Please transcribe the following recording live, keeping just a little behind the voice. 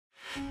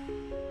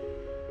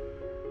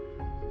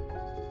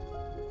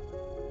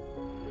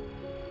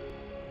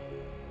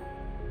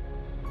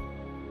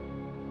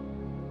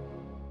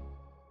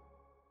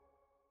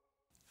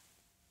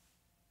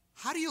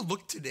How do you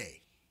look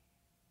today?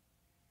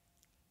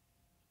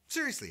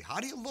 Seriously, how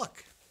do you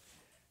look?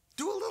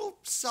 Do a little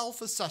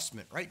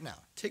self-assessment right now.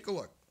 Take a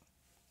look.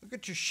 Look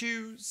at your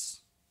shoes.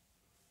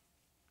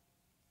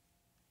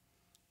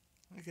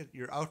 Look at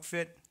your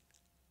outfit.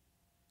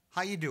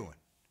 How you doing?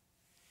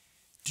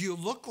 Do you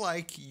look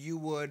like you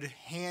would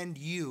hand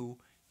you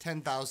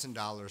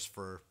 $10,000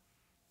 for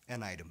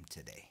an item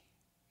today?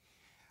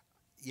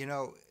 You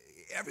know,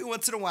 every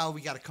once in a while we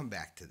got to come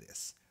back to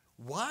this.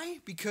 Why?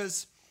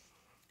 Because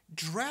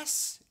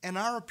dress and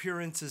our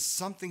appearance is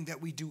something that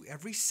we do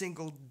every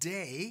single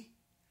day,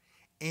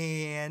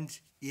 and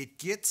it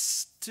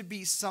gets to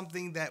be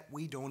something that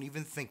we don't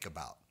even think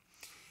about.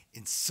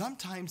 And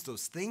sometimes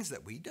those things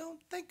that we don't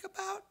think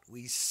about,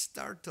 we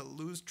start to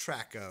lose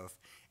track of,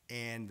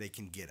 and they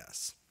can get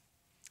us.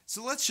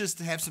 So let's just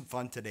have some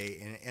fun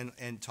today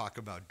and talk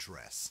about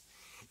dress.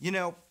 You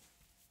know,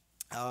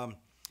 um,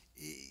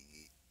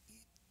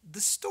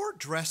 the store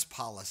dress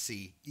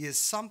policy is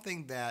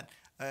something that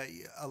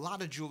a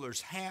lot of jewelers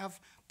have,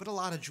 but a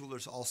lot of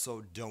jewelers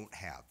also don't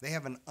have. They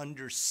have an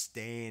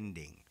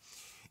understanding.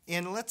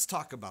 And let's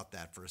talk about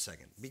that for a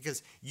second,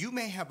 because you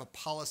may have a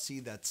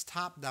policy that's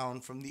top down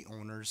from the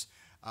owners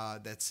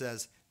that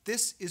says,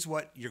 this is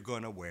what you're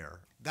going to wear.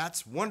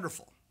 That's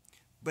wonderful.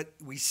 But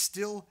we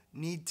still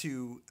need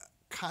to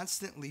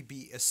constantly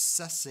be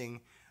assessing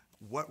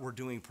what we're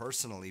doing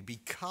personally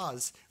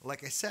because,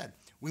 like I said,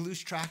 we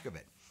lose track of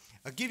it.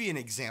 I'll give you an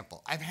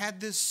example. I've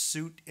had this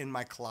suit in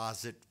my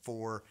closet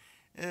for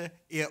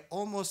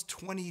almost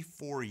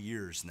 24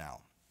 years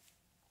now.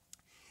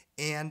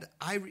 And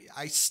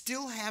I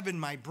still have in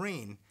my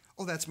brain,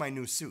 oh, that's my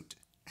new suit.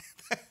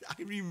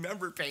 I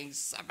remember paying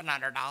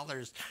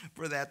 $700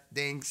 for that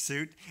dang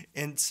suit.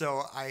 And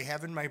so I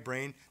have in my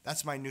brain,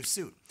 that's my new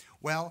suit.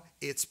 Well,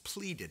 it's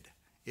pleated.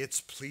 It's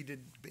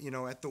pleated,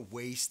 at the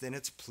waist, and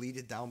it's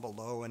pleated down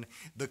below. And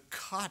the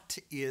cut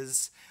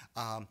is,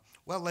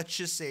 well, let's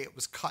just say it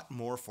was cut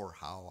more for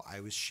how I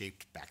was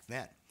shaped back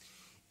then.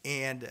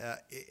 And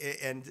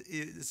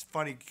it's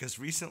funny because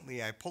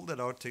recently I pulled it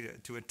out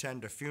to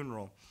attend a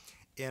funeral,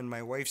 and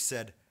my wife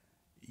said,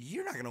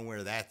 "You're not going to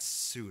wear that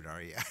suit,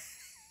 are you?"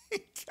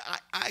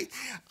 I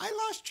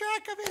lost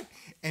track of it,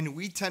 and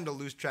we tend to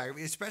lose track of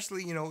it,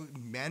 especially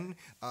men,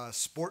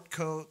 sport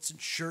coats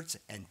and shirts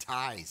and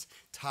ties.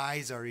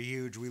 Ties are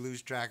huge. We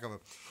lose track of them,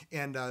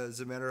 and as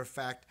a matter of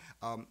fact,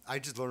 I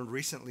just learned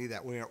recently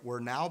that we're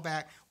now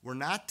back. We're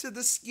not to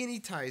the skinny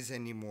ties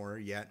anymore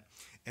yet,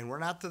 and we're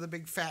not to the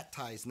big fat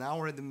ties. Now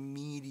we're the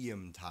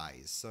medium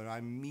ties. So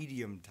I'm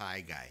medium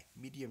tie guy,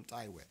 medium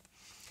tie width.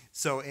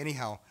 So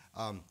anyhow.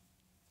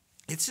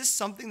 It's just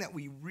something that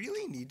we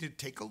really need to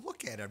take a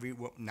look at every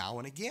now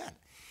and again.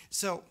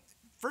 So,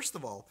 first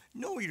of all,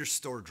 know your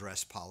store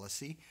dress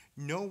policy,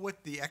 know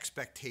what the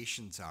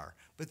expectations are,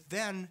 but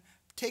then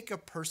take a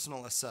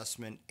personal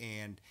assessment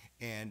and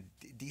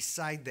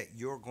decide that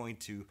you're going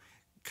to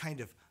kind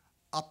of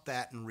up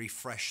that and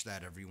refresh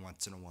that every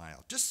once in a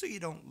while, just so you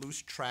don't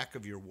lose track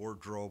of your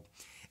wardrobe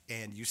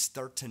and you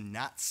start to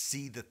not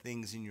see the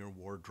things in your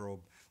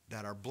wardrobe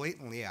that are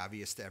blatantly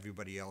obvious to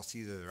everybody else.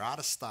 Either they're out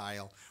of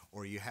style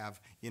or you have,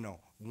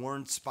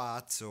 worn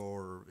spots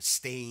or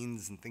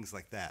stains and things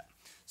like that.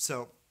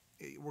 So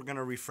we're going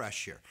to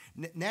refresh here.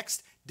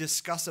 Next,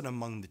 discuss it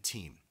among the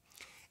team.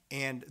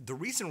 And the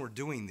reason we're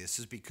doing this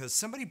is because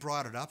somebody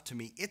brought it up to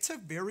me. It's a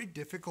very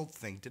difficult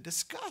thing to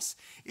discuss.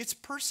 It's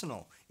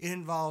personal. It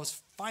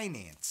involves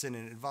finance, and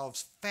it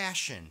involves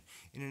fashion,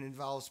 and it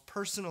involves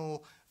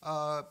personal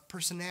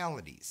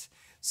personalities.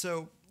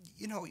 So,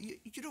 you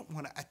don't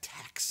want to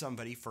attack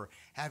somebody for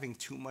having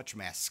too much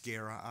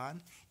mascara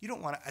on. You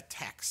don't want to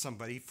attack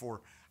somebody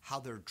for how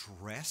they're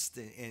dressed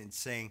and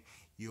saying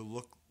you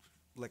look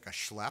like a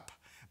schlep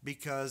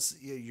because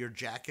your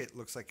jacket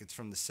looks like it's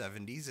from the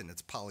 70s and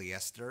it's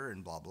polyester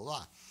and blah, blah,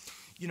 blah.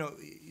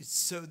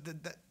 So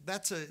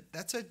that's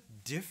a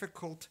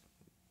difficult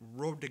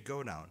road to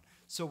go down.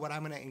 So what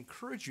I'm going to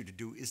encourage you to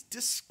do is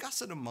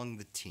discuss it among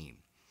the team.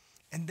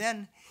 And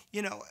then,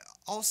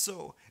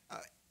 also...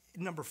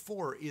 Number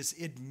 4 is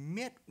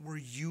admit where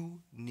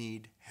you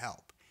need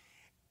help.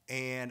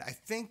 And I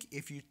think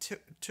if you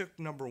took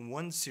number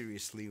 1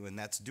 seriously, and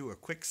that's do a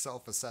quick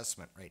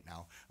self-assessment right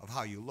now of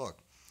how you look,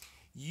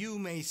 you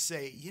may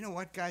say, you know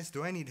what, guys,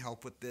 do I need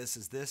help with this?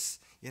 Is this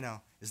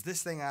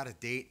thing out of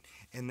date?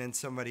 And then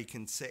somebody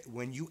can say,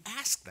 when you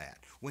ask that,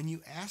 when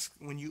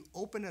you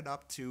open it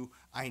up to,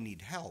 I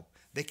need help,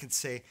 they can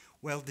say,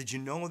 well, did you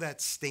know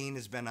that stain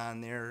has been on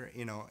there,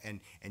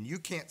 and you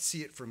can't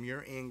see it from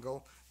your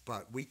angle,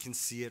 but we can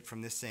see it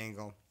from this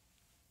angle.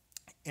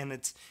 And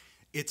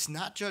it's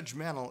not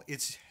judgmental.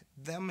 It's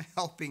them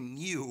helping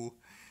you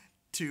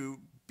to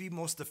be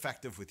most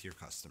effective with your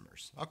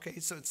customers. Okay,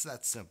 so it's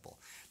that simple.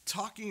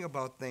 Talking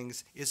about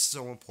things is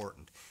so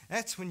important.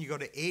 That's when you go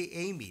to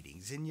AA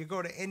meetings and you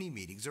go to any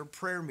meetings or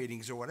prayer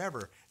meetings or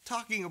whatever.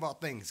 Talking about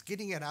things,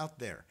 getting it out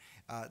there.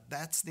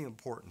 That's the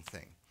important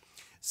thing.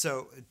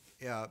 So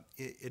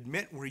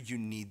admit where you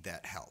need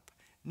that help.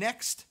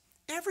 Next,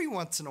 every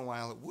once in a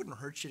while, it wouldn't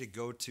hurt you to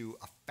go to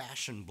a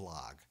fashion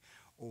blog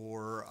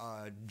or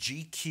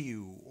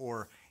GQ,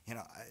 or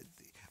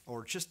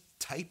or just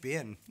type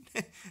in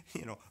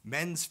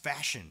men's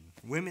fashion,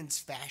 women's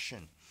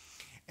fashion,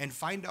 and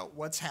find out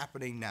what's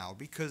happening now,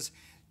 because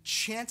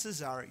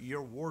chances are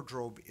your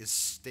wardrobe is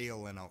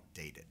stale and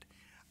outdated.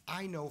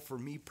 I know for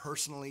me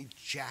personally,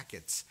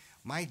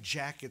 my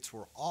jackets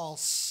were all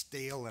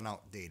stale and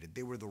outdated.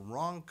 They were the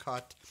wrong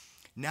cut.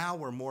 Now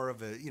we're more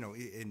of a,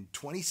 in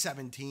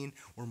 2017,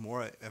 we're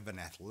more of an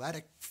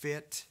athletic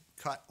fit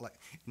cut, like,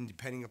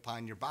 depending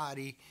upon your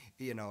body,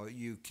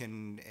 you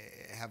can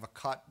have a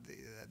cut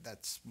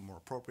that's more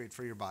appropriate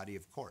for your body,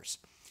 of course.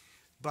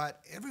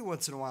 But every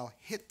once in a while,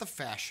 hit the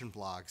fashion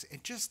blogs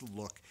and just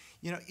look.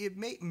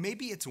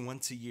 Maybe it's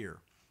once a year,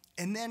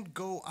 and then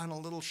go on a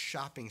little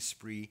shopping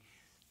spree.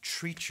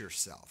 Treat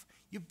yourself.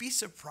 You'd be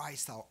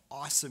surprised how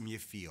awesome you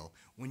feel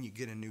when you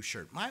get a new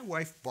shirt. My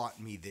wife bought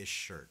me this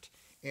shirt,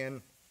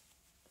 and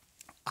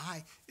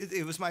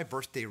it was my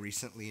birthday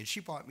recently, and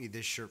she bought me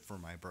this shirt for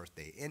my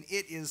birthday, and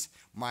it is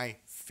my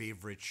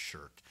favorite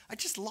shirt. I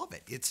just love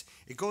it.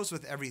 It goes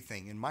with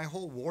everything, and my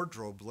whole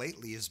wardrobe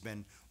lately has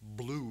been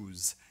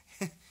blues.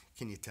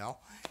 Can you tell?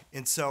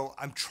 And so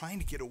I'm trying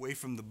to get away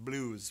from the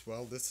blues.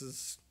 Well, this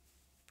is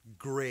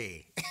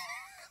gray.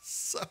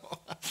 So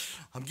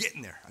I'm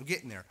getting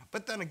there.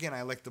 But then again,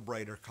 I like the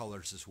brighter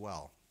colors as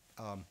well.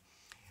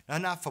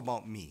 Enough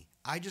about me.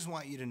 I just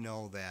want you to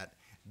know that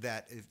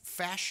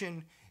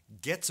fashion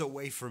gets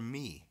away from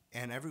me,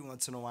 and every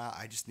once in a while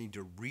I just need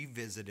to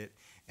revisit it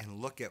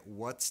and look at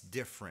what's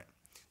different.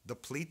 The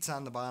pleats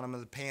on the bottom of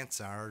the pants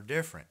are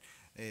different.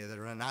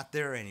 They're not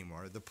there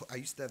anymore. I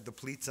used to have the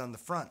pleats on the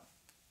front.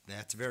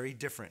 That's very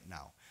different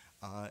now.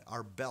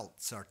 Our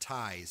belts, our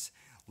ties,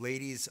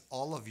 ladies,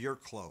 all of your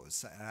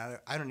clothes.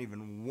 I don't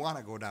even want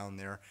to go down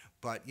there,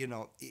 but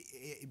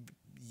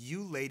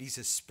you ladies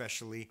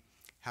especially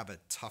have a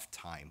tough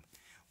time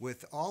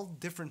with all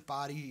different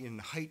body and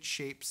height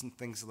shapes and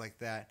things like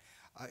that.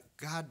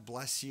 God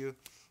bless you.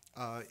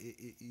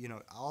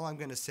 All I'm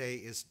going to say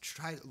is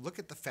try to look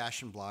at the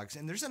fashion blogs,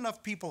 and there's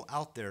enough people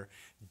out there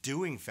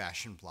doing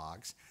fashion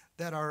blogs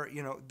that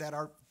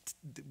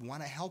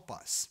want to help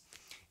us.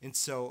 And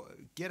so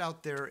get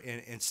out there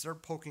and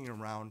start poking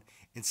around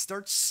and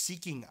start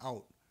seeking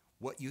out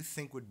what you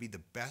think would be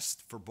the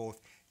best for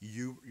both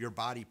your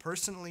body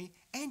personally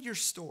and your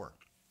store.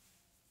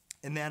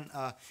 And then,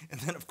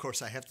 of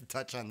course, I have to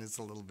touch on this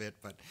a little bit,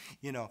 but,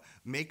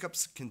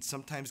 makeups can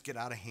sometimes get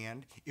out of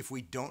hand if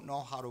we don't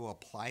know how to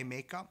apply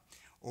makeup,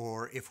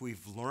 or if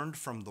we've learned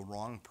from the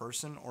wrong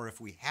person, or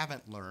if we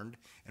haven't learned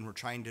and we're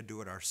trying to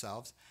do it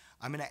ourselves.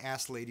 I'm going to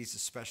ask ladies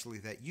especially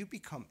that you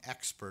become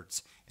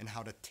experts in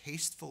how to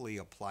tastefully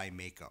apply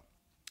makeup.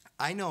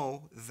 I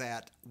know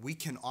that we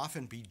can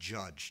often be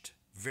judged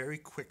very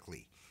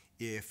quickly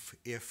if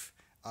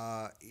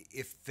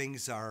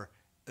things are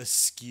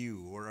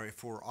askew, or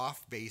if we're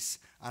off base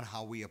on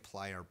how we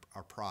apply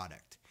our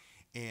product.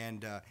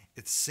 And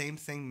it's the same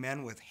thing,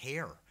 men with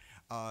hair.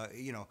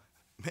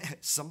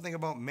 Something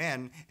about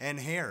men and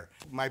hair.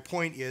 My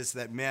point is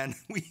that men,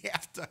 we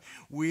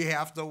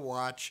have to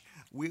watch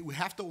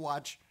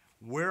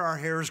where our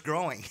hair is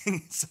growing.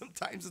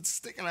 Sometimes it's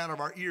sticking out of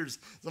our ears.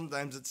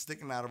 Sometimes it's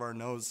sticking out of our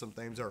nose.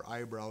 Sometimes our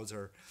eyebrows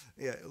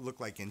look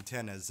like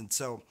antennas. And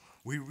so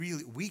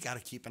we got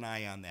to keep an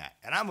eye on that.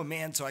 And I'm a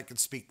man, so I can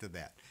speak to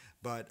that.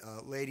 But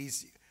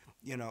ladies,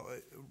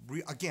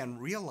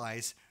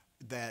 realize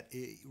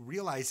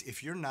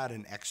if you're not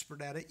an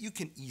expert at it, you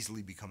can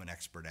easily become an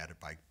expert at it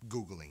by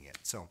Googling it.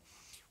 So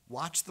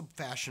watch the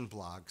fashion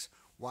blogs,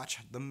 watch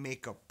the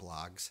makeup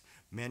blogs.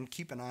 Men,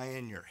 keep an eye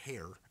on your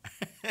hair.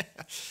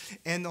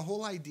 And the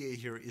whole idea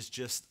here is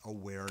just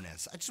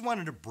awareness. I just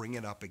wanted to bring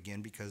it up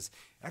again because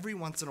every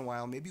once in a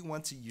while, maybe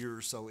once a year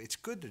or so, it's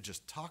good to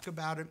just talk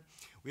about it.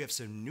 We have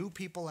some new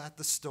people at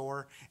the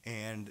store,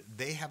 and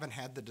they haven't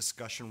had the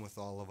discussion with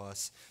all of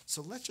us.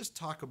 So let's just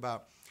talk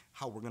about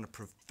how we're going to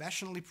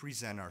professionally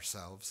present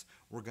ourselves.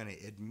 We're going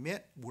to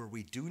admit where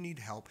we do need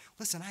help.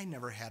 Listen, I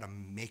never had a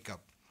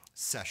makeup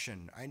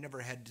session. I never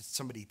had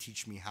somebody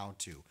teach me how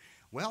to.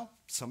 Well,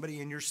 somebody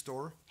in your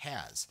store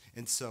has.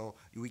 And so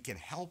we can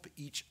help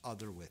each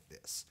other with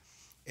this.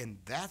 And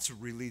that's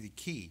really the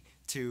key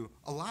to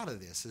a lot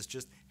of this, is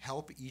just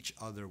help each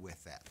other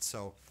with that.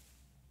 So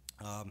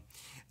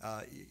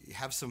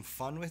have some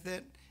fun with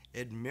it.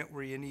 Admit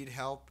where you need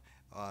help.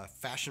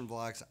 Fashion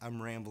blogs,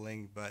 I'm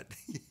rambling, but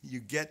you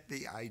get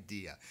the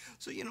idea.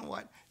 So you know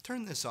what?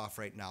 Turn this off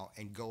right now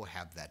and go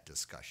have that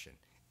discussion.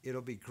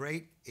 It'll be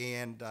great,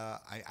 and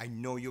I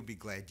know you'll be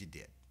glad you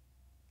did.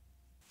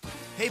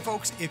 Hey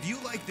folks, if you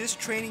like this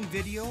training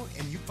video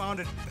and you found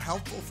it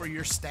helpful for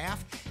your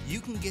staff,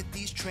 you can get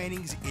these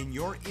trainings in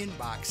your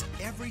inbox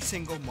every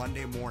single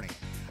Monday morning.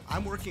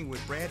 I'm working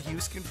with Brad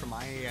Huskin from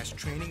IAS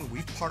Training, and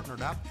we've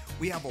partnered up.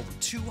 We have over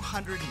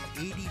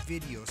 280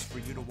 videos for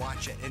you to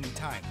watch at any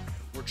time.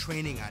 We're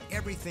training on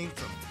everything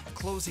from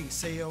closing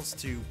sales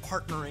to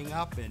partnering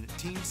up and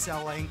team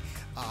selling,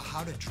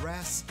 how to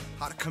dress,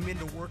 how to come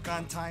into work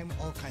on time,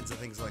 all kinds of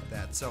things like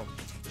that. So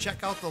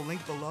check out the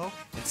link below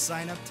and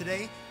sign up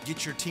today.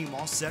 Get your team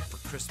all set for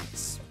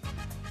Christmas.